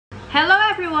Hello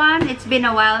everyone! It's been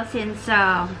a while since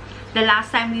the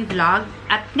last time we vlogged.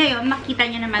 At ngayon, makita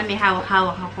nyo naman may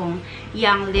hawak-hawak akong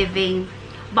Young Living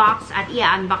box at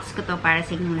i-unbox ko to para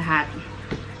sa inyong lahat.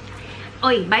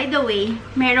 Oy, by the way,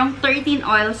 merong 13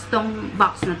 oils tong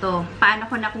box na to. Paano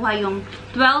ko nakuha yung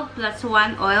 12 plus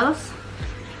 1 oils?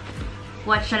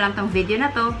 Watch na lang tong video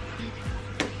na to.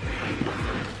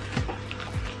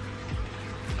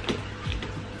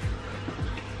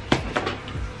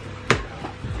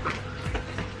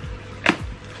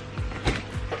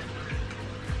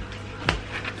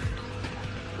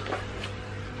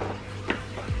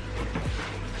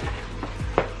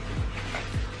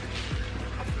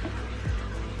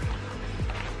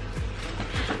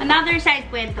 Another side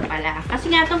kwento pala.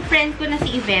 Kasi nga tong friend ko na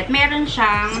si Yvette, meron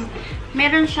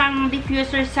siyang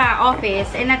diffuser sa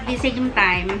office and at the same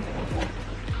time,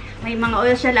 may mga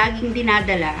oil siya laging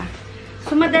dinadala.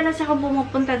 So, madalas ako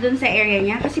pumupunta dun sa area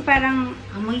niya kasi parang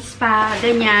amoy spa,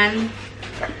 ganyan.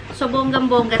 So,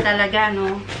 bonggang-bongga talaga,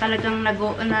 no? Talagang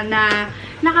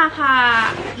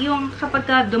yung kapag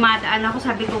dumadaan ako,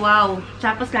 sabi ko, wow.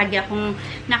 Tapos, lagi akong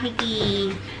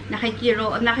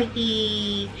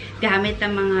nakikigamit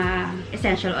ng mga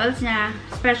essential oils niya.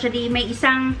 Especially, may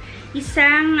isang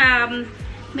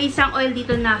oil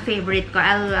dito na favorite ko.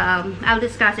 I'll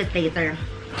discuss it later.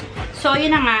 So,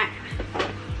 yun na nga.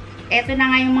 Ito na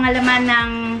nga yung mga laman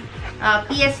ng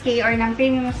PSK or ng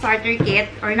Premium Starter Kit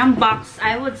or ng box,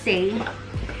 I would say.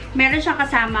 Meron siyang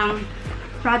kasamang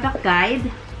product guide.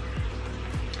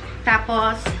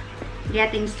 Tapos,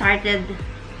 getting started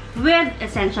with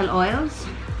essential oils.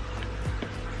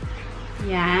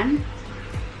 Yan.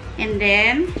 And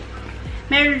then,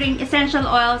 meron ring essential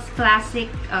oils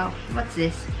classic, what's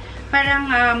this?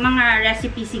 Parang mga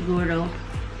recipe siguro.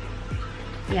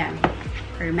 Yan.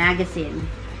 Or magazine.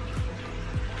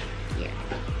 Yeah.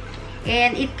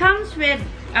 And it comes with,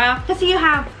 kasi you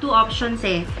have two options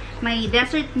eh. May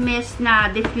Desert Mist na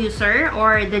diffuser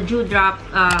or the Dewdrop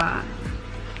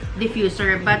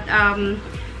diffuser. But,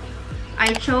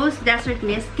 I chose Desert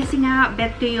Mist kasi nga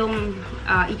bet ko yung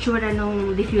itsura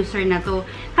nung diffuser na to.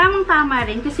 Tamang-tama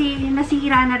rin kasi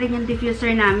nasira na rin yung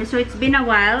diffuser namin. So, it's been a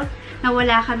while na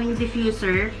wala kaming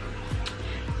diffuser.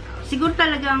 Siguro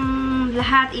talagang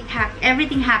lahat,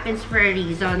 everything happens for a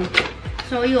reason.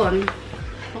 So, yun.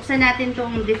 Buksan natin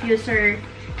tong diffuser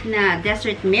na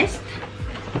Desert Mist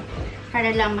para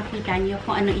lang makita nyo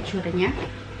kung anong itsura niya.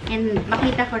 And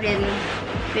makita ko rin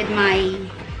with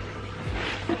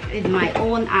my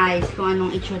own eyes kung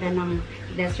anong itsura ng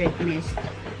Desert Mist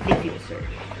diffuser.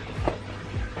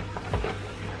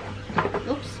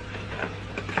 Oops.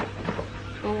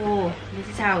 Oh, this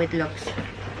is how it looks.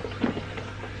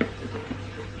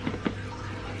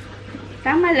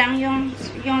 Tama lang yung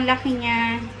laki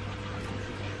niya.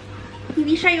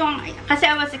 Hindi siya yung, kasi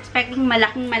I was expecting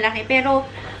malaking-malaki, pero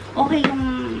okay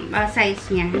yung size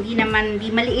niya. Hindi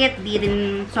maliit, di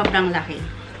rin sobrang laki.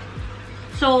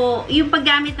 So, yung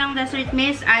paggamit ng Desert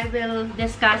Mist, I will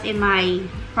discuss in my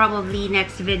probably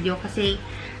next video kasi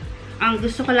ang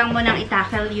gusto ko lang munang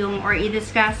i-tackle or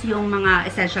i-discuss yung mga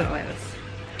essential oils.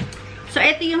 So,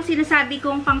 ito yung sinasabi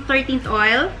kong pang 13th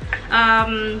oil.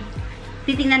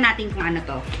 Titingnan natin kung ano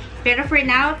to. Pero for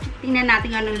now, tingnan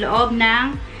natin anong loob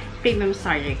ng Premium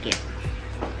Starter Kit.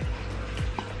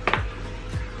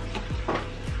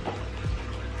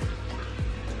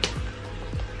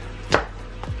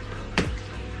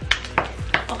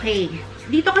 Okay.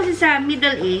 Dito kasi sa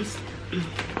Middle East,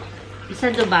 sa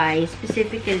Dubai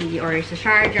specifically, or sa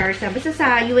Sharjah, or basta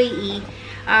sa UAE,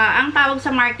 ang tawag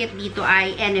sa market dito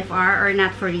ay NFR or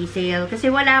not for resale. Kasi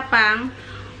wala pang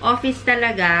office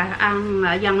talaga ang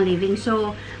Young Living.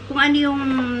 So, kung ano yung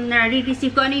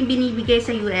nare-receive, kung ano yung binibigay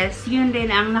sa US, yun rin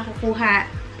ang nakukuha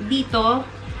dito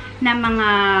na mga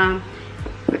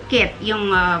kit,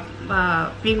 yung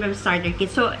Premium Starter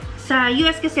Kit. So, sa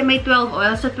US kasi may 12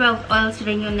 oils. So, 12 oils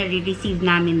rin yung nare-receive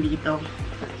namin dito.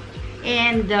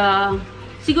 And,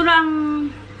 siguro ang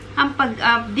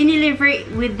dineliver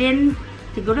within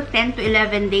siguro 10 to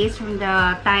 11 days from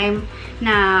the time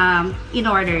na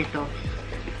in-order to.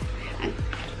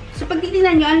 So, pag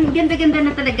titignan nyo, ang ganda-ganda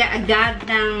na talaga agad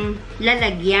ng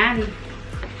lalagyan.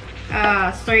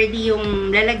 Sturdy yung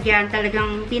lalagyan.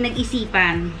 Talagang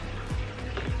pinag-isipan.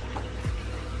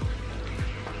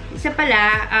 Isa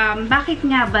pala, bakit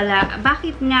nga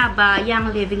ba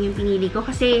Young Living yung pinili ko?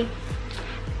 Kasi,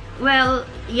 well,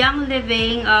 Young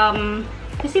Living,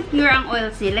 kasi pure ang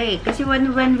oils nila eh. Kasi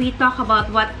when we talk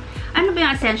about ano ba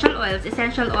yung essential oils?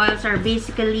 Essential oils are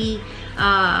basically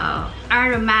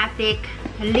aromatic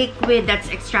liquid that's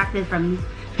extracted from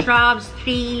shrubs,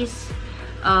 trees,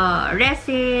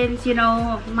 resins, you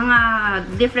know, mga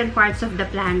different parts of the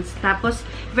plants. Tapos,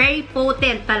 very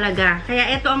potent talaga.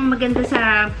 Kaya ito ang maganda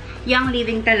sa Young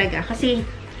Living talaga. Kasi,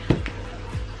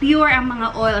 pure ang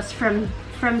mga oils from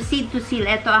seed to seal.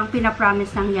 Ito ang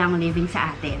pinapromise ng Young Living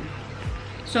sa atin.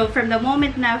 So, from the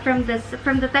moment na, from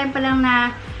the time pa lang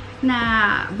na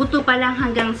buto pa lang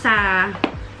hanggang sa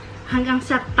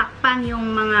takpan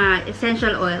yung mga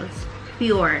essential oils,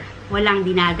 pure. Walang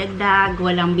dinadagdag,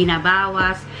 walang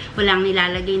binabawas, walang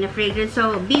nilalagay na fragrance.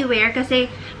 So, beware kasi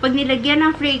pag nilagyan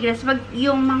ng fragrance, pag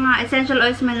yung mga essential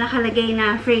oils may nakalagay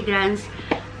na fragrance,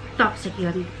 toxic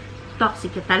yun.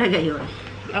 Toxic yun talaga yun.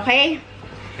 Okay?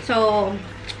 So,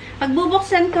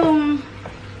 pagbubuksan tong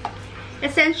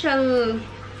essential,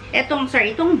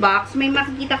 itong box, may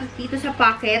makikita dito sa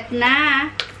pocket na,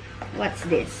 what's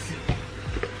this?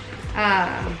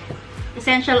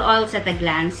 Essential oils at a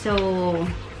glance. So,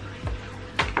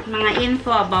 mga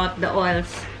info about the oils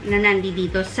na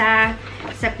nandito sa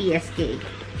PSK.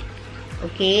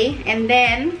 Okay? And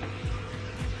then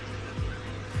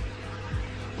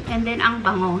ang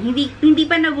bango. Hindi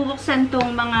pa nabubuksan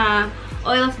tong mga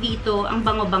oils dito. Ang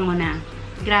bango-bango na.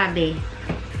 Grabe.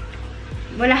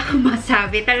 Wala akong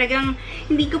masabi. Talagang,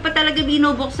 hindi ko pa talaga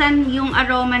binubuksan yung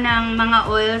aroma ng mga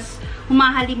oils.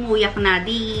 Humahalimuyak na.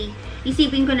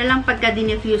 Isipin ko na lang pagka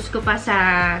dinifuse ko pa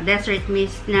sa Desert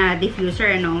Mist na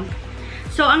diffuser, no?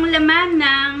 So, ang laman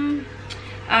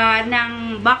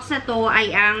ng box na to ay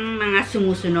ang mga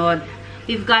sumusunod.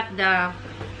 We've got the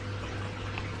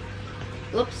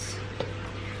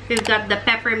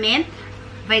peppermint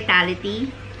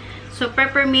vitality. So,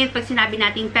 peppermint, pag sinabi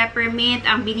natin peppermint,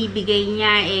 ang binibigay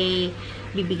niya ay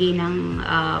bibigay ng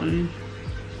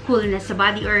coolness sa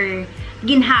body or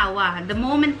ginhawa. The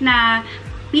moment na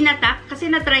pinatak,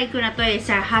 kasi na-try ko na to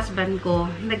sa husband ko.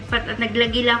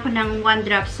 Naglagay lang ako ng 1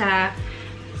 drop sa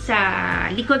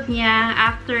likod niya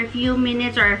after a few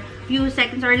minutes or few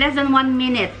seconds or less than 1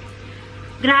 minute.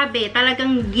 Grabe,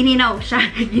 talagang gininaw siya.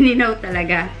 Gininaw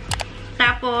talaga.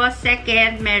 Tapos,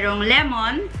 second, merong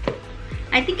lemon.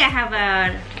 I think I have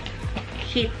a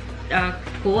sheet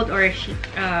code or sheet,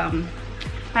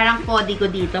 parang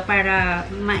kodigo dito para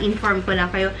ma-inform ko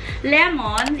lang kayo.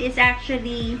 Lemon is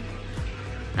actually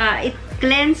it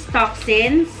cleanses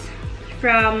toxins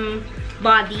from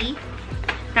body.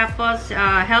 Tapos,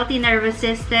 healthy nervous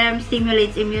system,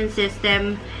 stimulates immune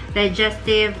system,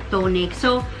 digestive, tonic.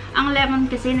 So, ang lemon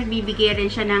kasi nagbibigay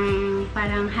rin siya ng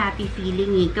parang happy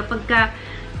feeling eh. Kapag ka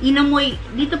inamoy,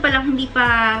 dito pa lang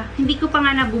hindi ko pa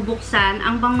nga nabubuksan,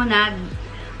 ang bango na,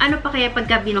 ano pa kaya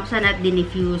pagka binuksan at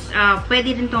dinifuse.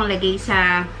 Pwede din tong lagay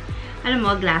sa, alam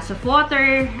mo, glass of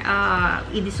water,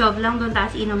 i-dissolve lang doon,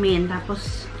 tapos inumin,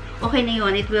 tapos okay na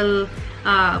yun. It will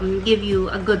give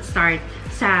you a good start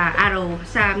sa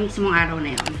mismong araw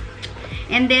na yun.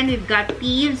 And then, we've got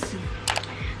thieves.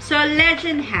 So,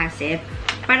 legend has it,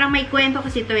 parang may kwento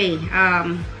kasi ito eh.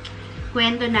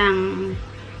 Kwento ng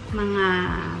mga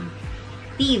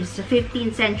thieves,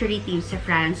 15th century thieves sa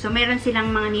France. So, meron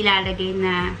silang mga nilalagay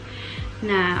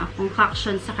na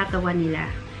concoction sa katawan nila.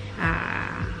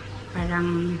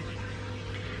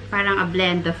 Parang a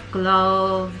blend of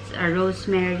cloves,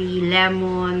 rosemary,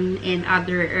 lemon, and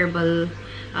other herbal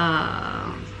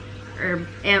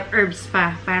herbs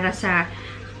pa para sa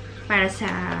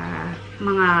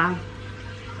mga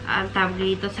tawag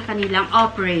dito sa kanilang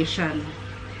operation.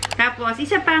 Tapos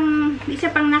isa pang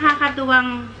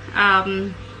nakakatuwang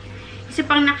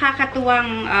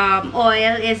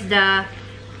oil is the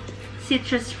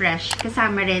citrus fresh,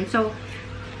 kasama rin. So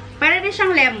para rin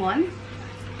siyang lemon.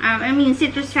 I mean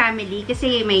citrus family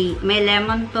kasi may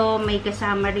lemon to, may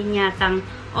kasama rin yatang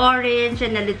orange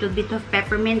and a little bit of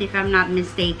peppermint if I'm not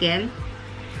mistaken.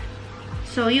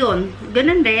 So yun,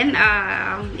 ganun din,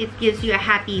 it gives you a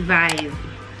happy vibe.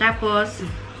 Tapos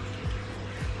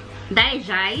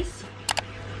Digize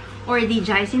or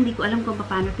Digize, hindi ko alam kung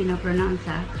paano pinopronounce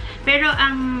ha. Pero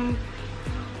ang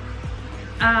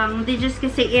Digize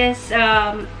kasi is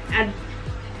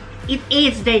it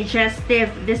aids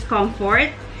digestive discomfort.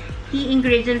 Key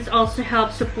ingredients also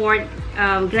help support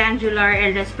glandular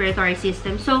and respiratory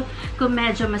system. So, kung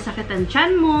medyo masakit ang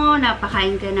tiyan mo,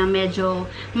 napakain ka ng medyo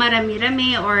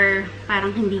marami-rami or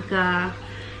parang hindi ka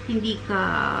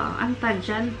ano tawag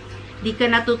dyan? Hindi ka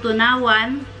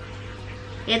natutunawan,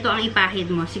 ito ang ipahid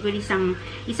mo. Siguro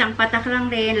isang patak lang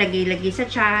rin, lagay-lagay sa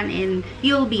tiyan, and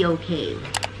you'll be okay.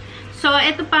 So,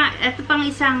 ito pang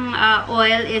isang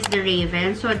oil is the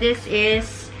Raven. So, this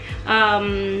is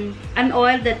an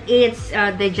oil that aids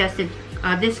digestive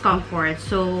discomfort.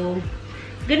 So,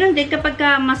 ganun din kapag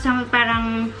masama,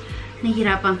 parang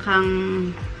nahihirapan kang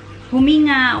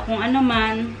huminga o kung ano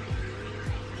man,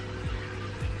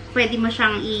 pwede mo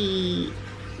siyang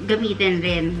gamitin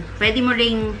rin. Pwede mo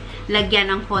ring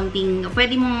lagyan ng konting,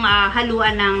 pwede mong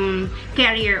haluan ng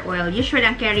carrier oil. Usually,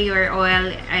 ang carrier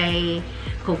oil ay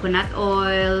coconut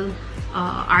oil,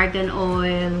 argan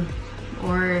oil,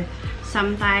 or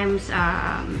sometimes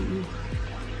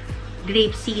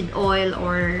grapeseed oil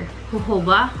or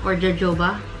jojoba or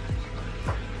jojoba.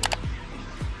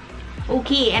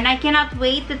 Okay, and I cannot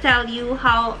wait to tell you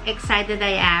how excited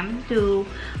I am to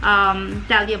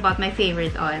tell you about my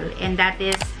favorite oil, and that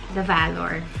is the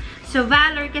Valor. So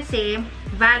Valor kasi,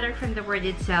 Valor from the word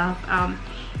itself,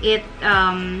 it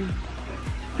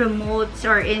promotes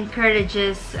or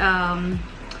encourages,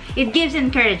 it gives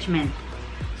encouragement.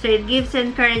 So it gives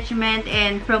encouragement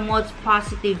and promotes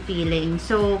positive feelings.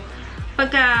 So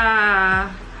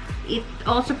pagka it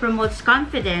also promotes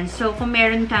confidence. So, kung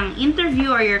meron kang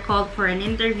interview or you're called for an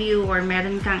interview or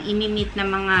meron kang imi-meet na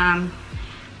mga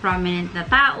prominent na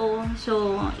tao,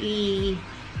 so,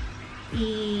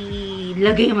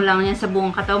 ilagay mo lang yan sa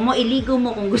buong katawan mo, iligo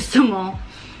mo kung gusto mo.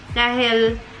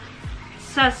 Dahil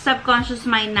sa subconscious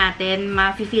mind natin,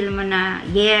 ma-feel mo na,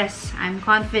 yes, I'm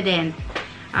confident.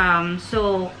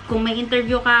 So, kung may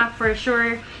interview ka, for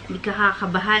sure, hindi ka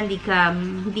kakabahan,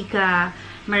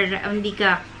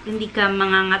 hindi ka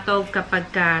mangangatog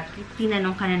kapag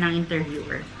tinanong ka na ng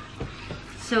interviewer.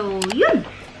 So, yun.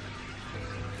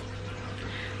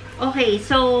 Okay,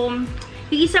 so,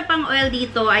 yung isa pang oil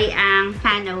dito ay ang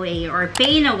Pan Away or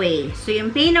Pain Away. So,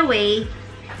 yung Pain Away,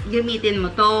 gamitin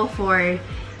mo to for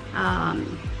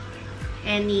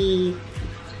any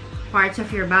parts of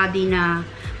your body na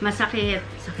masakit.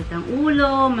 Sakit ang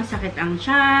ulo, masakit ang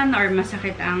tiyan, or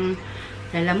masakit ang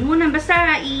lalamunan.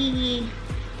 Basta,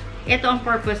 ito ang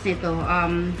purpose nito,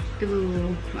 to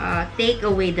take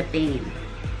away the pain.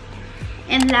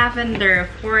 And lavender,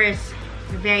 of course,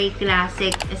 very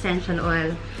classic essential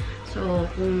oil. So,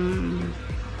 kung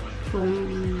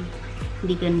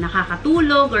hindi ka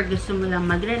nakakatulog or gusto mo lang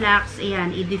mag-relax, ayan,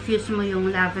 i-diffuse mo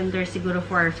yung lavender siguro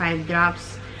 4 or 5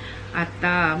 drops at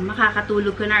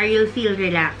makakatulog ka na or you'll feel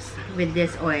relaxed with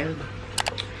this oil.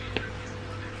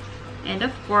 And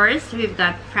of course, we've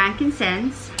got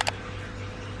frankincense.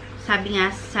 Sabi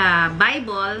nga sa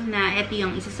Bible na ito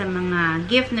yung isa sa mga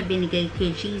gift na binigay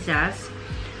kay Jesus.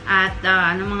 At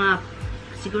mga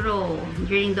siguro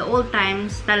during the old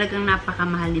times, talagang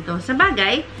napakamahal nito. Sa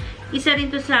bagay, isa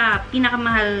rin to sa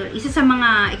pinakamahal, isa sa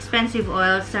mga expensive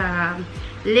oils sa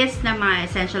list na mga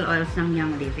essential oils ng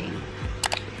Young Living.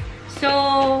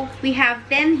 So, we have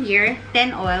 10 here,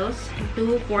 10 oils,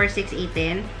 2, 4, 6,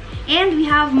 8, 10. And we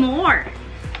have more.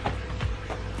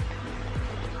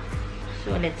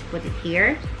 So, let's put it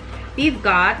here. We've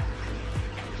got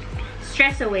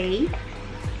Stress Away.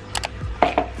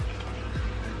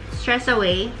 Stress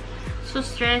Away. So,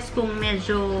 stress kung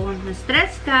medyo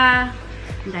na-stress ka,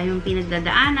 dahil yung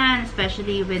pinagdadaanan,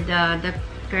 especially with the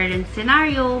current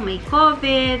scenario, may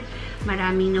COVID,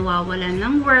 maraming nawawalan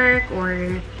ng work,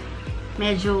 or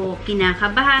medyo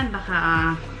kinakabahan,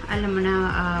 baka, alam mo na,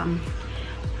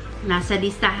 nasa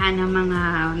listahan ng mga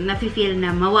nafe-feel na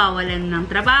mawawalan ng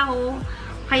trabaho.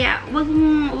 Kaya, wag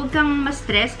kang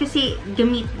ma-stress kasi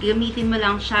gamitin mo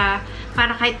lang siya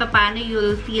para kahit papaano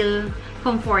you'll feel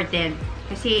comforted.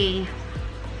 Kasi,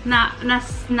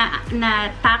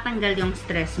 natatanggal yung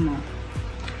stress mo.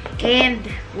 And,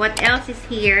 what else is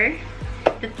here?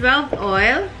 The 12th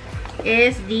oil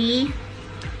is the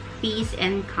Peace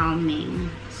and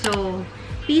Calming. So,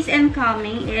 Peace and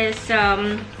Calming is,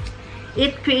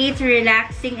 it creates a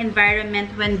relaxing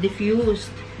environment when diffused.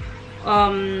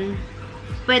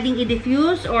 Pwedeng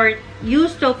i-diffuse or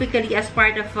use topically as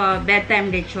part of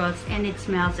bedtime rituals, and it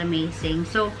smells amazing.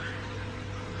 So,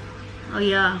 oh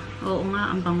yeah, oo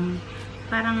nga, ang bang,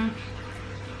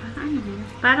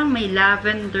 parang may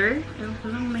lavender.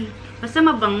 Basta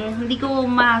mabango. Hindi ko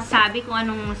masabi kung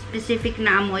anong specific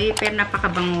na amoy, pero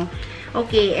napakabango.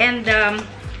 Okay, and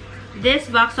this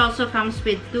box also comes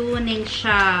with 2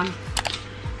 Ningxia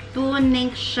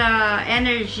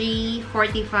Energy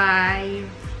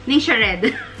 45 Ningxia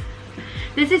Red.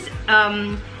 This is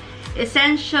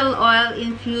essential oil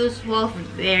infused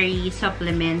wolfberry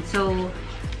supplement. So,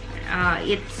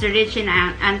 it's rich in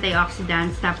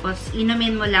antioxidants. Tapos,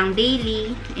 inumin mo lang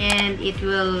daily and it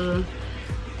will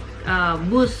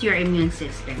boost your immune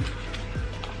system.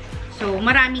 So,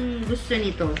 maraming gusto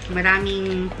nito.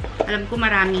 Alam ko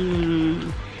maraming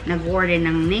nag-order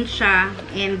ng Ningxia.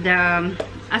 And,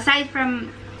 aside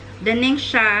from the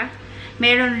Ningxia,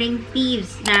 meron ring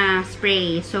Thieves na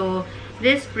spray. So,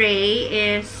 this spray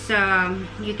is,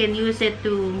 you can use it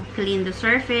to clean the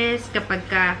surface kapag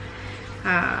ka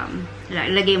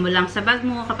Lagay mo lang sa bag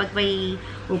mo kapag may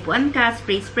upuan ka.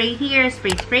 Spray here,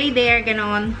 spray there,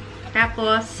 ganon.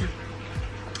 Tapos,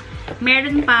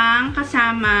 meron pang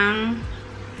kasamang,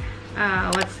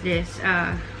 what's this?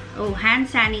 Hand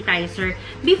sanitizer.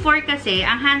 Before kasi,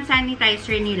 ang hand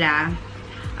sanitizer nila,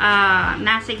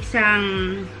 nasa isang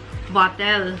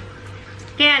bottle.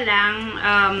 Kaya lang,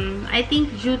 I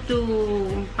think due to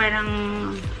parang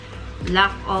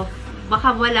lack of,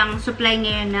 baka walang supply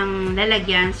ngayon ng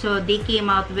lalagyan. So, they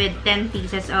came out with 10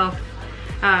 pieces of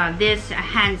this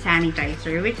hand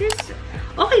sanitizer. Which is,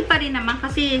 okay pa rin naman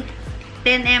kasi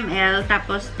 10 ml.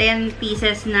 Tapos, 10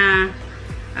 pieces na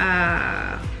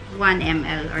 1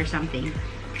 ml or something.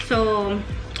 So,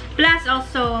 plus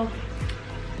also,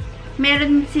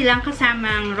 meron silang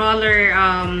kasamang roller,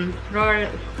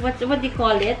 what do you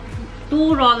call it?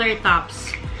 2 roller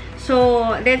tops.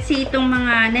 So, let's say itong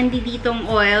mga nanditong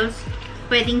oils,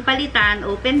 pwedeng palitan,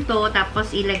 open to,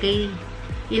 tapos ilagay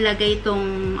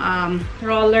itong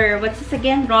roller, what's this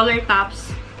again? Roller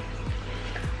tops.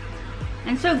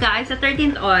 And so guys, the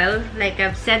 13th oil, like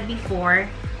I've said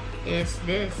before, is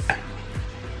this.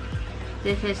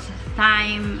 This is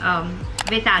Thyme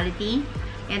Vitality.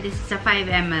 And this is a 5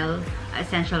 ml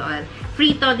essential oil.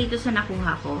 Free to dito sa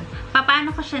nakuha ko.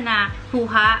 Paano ko siya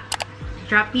nakuha?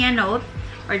 Drop me a note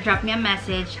or drop me a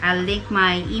message. I'll link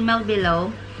my email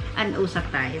below. And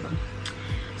usap tayo.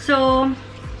 So,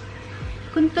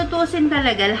 kung tutusin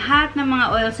talaga, lahat ng mga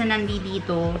oils na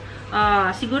nandito,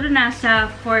 siguro nasa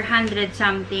 400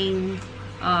 something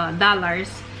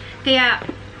dollars. Kaya,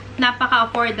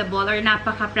 napaka-affordable or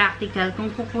napaka-practical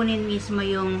kung kukunin mismo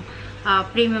yung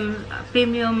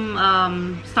premium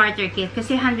starter kit.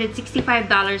 Kasi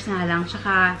 $165 na lang.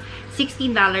 Tsaka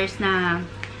 $16 na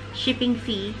shipping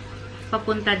fee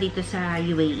papunta dito sa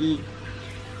UAE.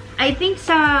 I think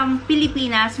sa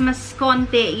Pilipinas, mas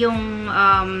konti yung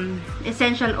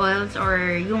essential oils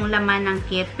or yung laman ng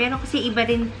kit. Pero kasi iba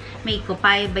rin, may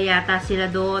kupay ba yata sila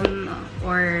doon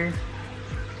or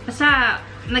basta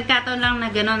nagkataon lang na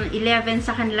gano'n, 11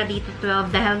 sa kanila dito, 12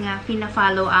 dahil nga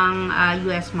pina-follow ang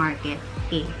US market.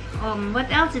 Okay.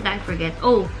 What else did I forget?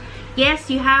 Oh, yes,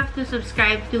 you have to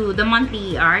subscribe to the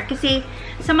monthly ER kasi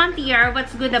sa monthly ER,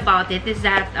 what's good about it is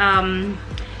that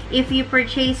if you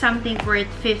purchase something worth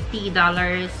 $50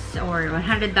 or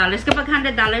 $100, kapag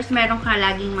 $100, meron ka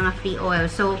laging mga free oil.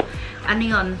 So, ano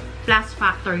yun? Plus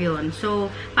factor yun.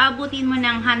 So, paabutin mo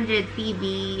ng 100 PB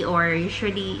or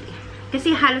usually,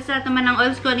 kasi halos lahat naman ng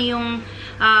oils ko ano yung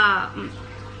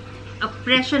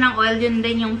presyo ng oil, yun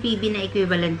din yung PB na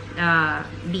equivalent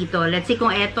dito. Let's say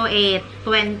kung ito $20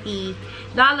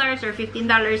 or $15,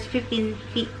 15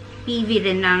 PV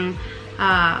rin ng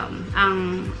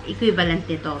ang equivalent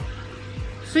nito.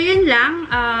 So, yun lang.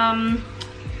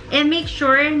 And make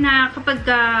sure na kapag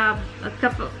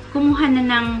kumuha na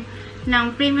ng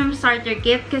premium starter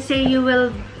kit, kasi you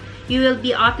will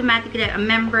be automatically a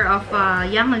member of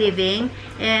Young Living,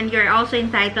 and you're also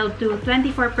entitled to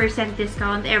 24%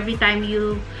 discount every time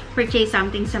you purchase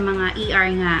something sa mga ER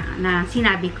nga na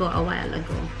sinabi ko a while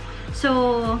ago.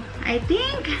 So, I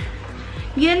think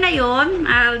yun na yun.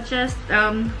 I'll just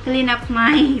clean up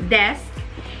my desk.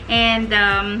 And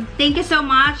thank you so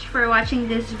much for watching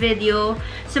this video.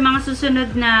 Sa mga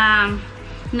susunod na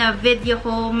video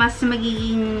ko, mas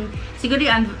magiging siguro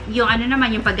yung ano naman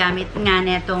yung paggamit nga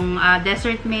netong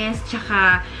Desert Mist,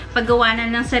 tsaka paggawa na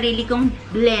ng sarili kong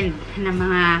blend ng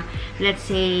mga, let's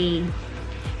say,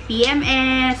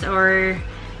 PMS or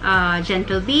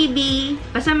Gentle Baby.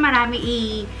 Basta marami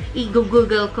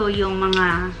i-google ko yung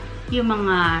mga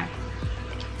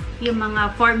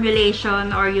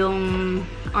formulation or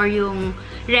yung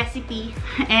recipe,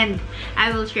 and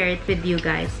I will share it with you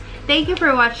guys. Thank you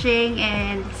for watching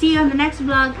and see you on the next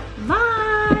vlog. Bye!